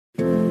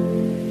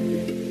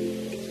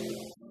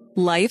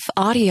Life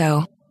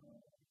Audio.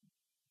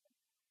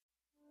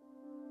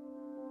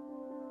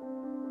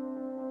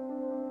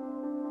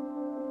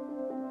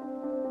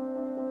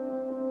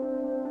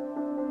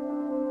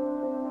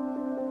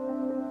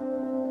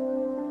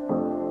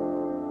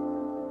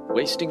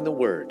 Wasting the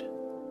Word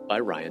by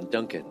Ryan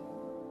Duncan.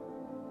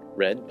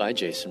 Read by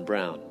Jason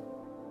Brown.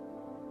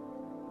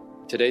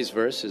 Today's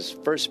verse is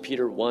 1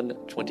 Peter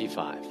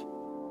 1:25.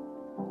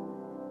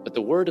 But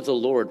the word of the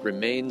Lord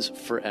remains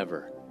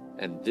forever,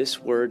 and this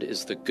word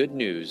is the good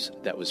news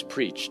that was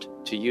preached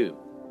to you.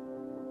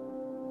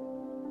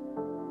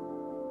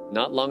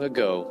 Not long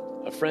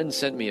ago, a friend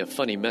sent me a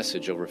funny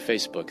message over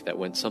Facebook that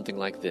went something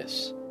like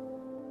this.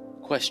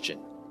 Question: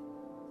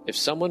 if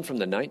someone from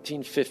the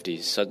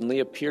 1950s suddenly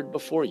appeared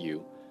before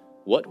you,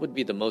 what would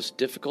be the most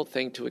difficult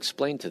thing to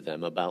explain to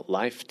them about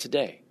life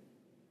today?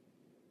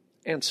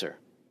 Answer: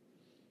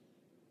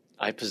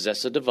 I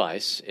possess a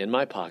device in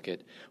my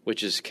pocket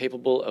which is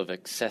capable of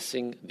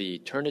accessing the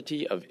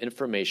eternity of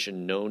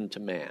information known to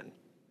man.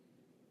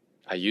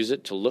 I use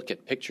it to look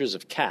at pictures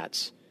of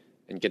cats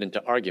and get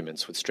into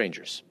arguments with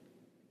strangers.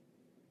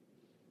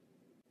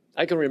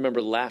 I can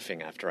remember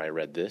laughing after I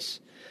read this.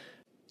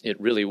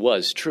 It really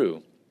was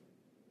true.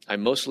 I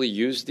mostly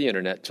used the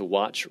internet to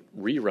watch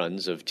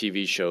reruns of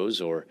TV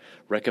shows or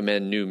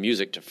recommend new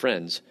music to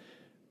friends,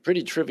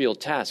 pretty trivial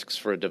tasks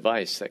for a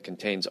device that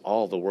contains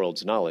all the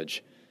world's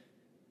knowledge.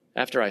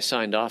 After I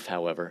signed off,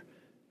 however,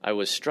 I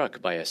was struck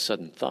by a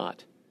sudden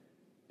thought.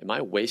 Am I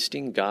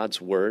wasting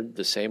God's word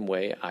the same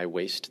way I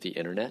waste the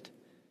internet?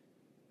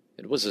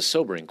 It was a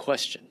sobering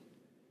question.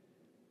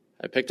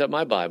 I picked up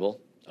my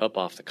Bible, up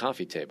off the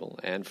coffee table,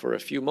 and for a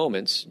few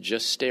moments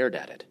just stared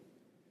at it.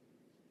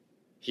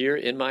 Here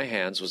in my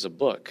hands was a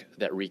book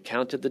that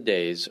recounted the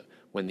days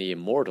when the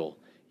immortal,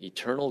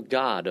 eternal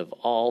God of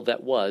all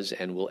that was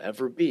and will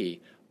ever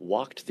be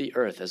walked the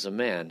earth as a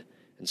man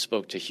and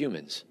spoke to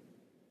humans.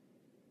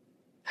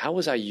 How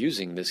was I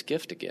using this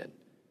gift again?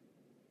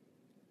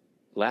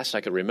 Last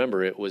I could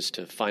remember, it was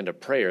to find a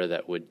prayer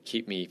that would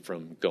keep me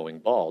from going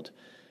bald.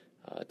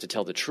 To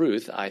tell the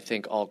truth, I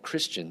think all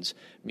Christians,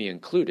 me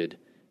included,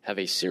 have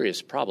a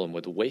serious problem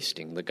with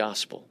wasting the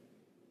gospel.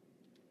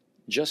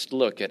 Just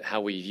look at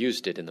how we've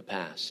used it in the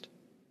past.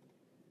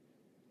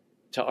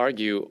 To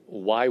argue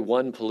why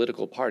one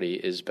political party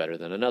is better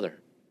than another.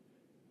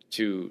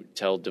 To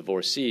tell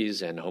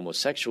divorcees and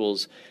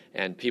homosexuals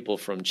and people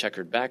from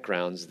checkered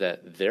backgrounds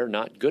that they're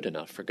not good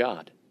enough for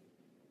God.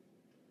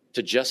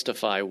 To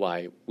justify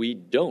why we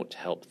don't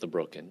help the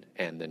broken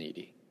and the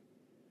needy.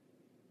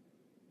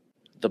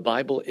 The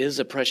Bible is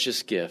a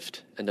precious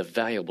gift and a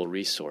valuable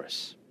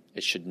resource.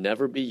 It should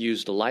never be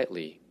used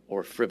lightly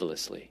or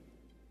frivolously.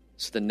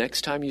 So the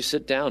next time you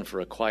sit down for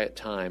a quiet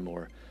time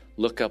or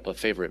look up a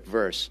favorite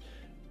verse,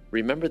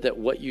 remember that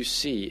what you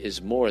see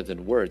is more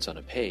than words on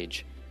a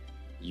page.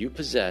 You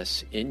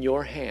possess in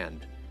your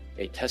hand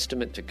a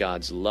testament to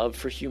God's love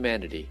for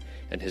humanity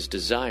and his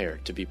desire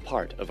to be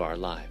part of our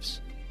lives.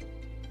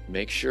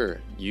 Make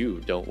sure you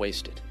don't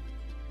waste it.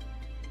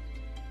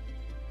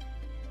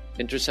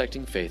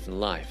 Intersecting faith and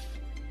life.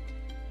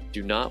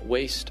 Do not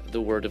waste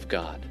the Word of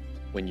God.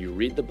 When you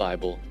read the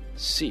Bible,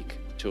 seek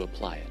to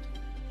apply it.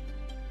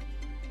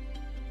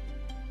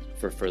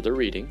 For further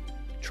reading,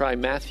 try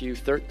Matthew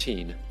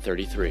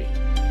 13:33.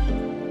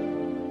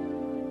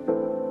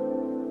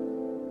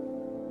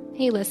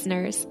 Hey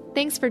listeners,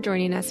 thanks for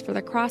joining us for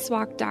the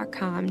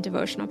Crosswalk.com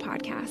devotional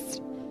podcast.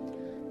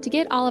 To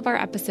get all of our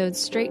episodes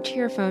straight to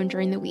your phone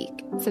during the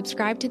week,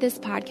 subscribe to this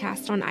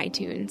podcast on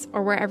iTunes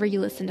or wherever you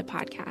listen to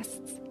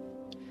podcasts.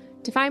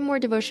 To find more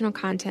devotional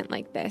content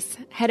like this,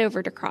 head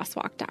over to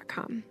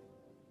Crosswalk.com.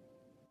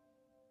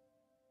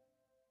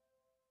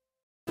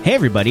 Hey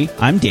everybody,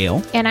 I'm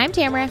Dale. And I'm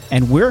Tamara.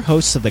 And we're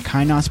hosts of the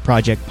Kainos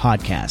Project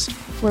podcast,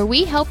 where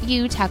we help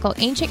you tackle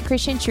ancient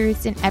Christian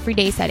truths in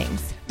everyday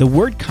settings. The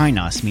word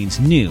Kainos means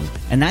new,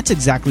 and that's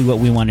exactly what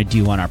we want to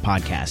do on our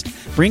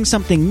podcast. Bring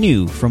something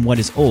new from what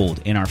is old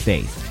in our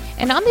faith.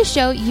 And on this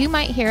show, you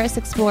might hear us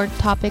explore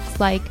topics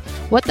like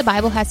what the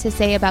Bible has to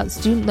say about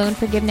student loan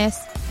forgiveness,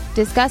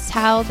 discuss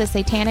how the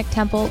Satanic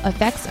Temple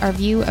affects our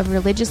view of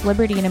religious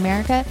liberty in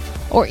America,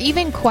 or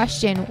even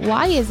question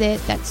why is it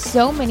that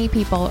so many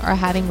people are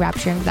having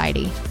rapture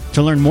anxiety.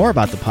 To learn more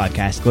about the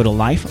podcast, go to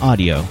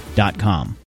lifeaudio.com.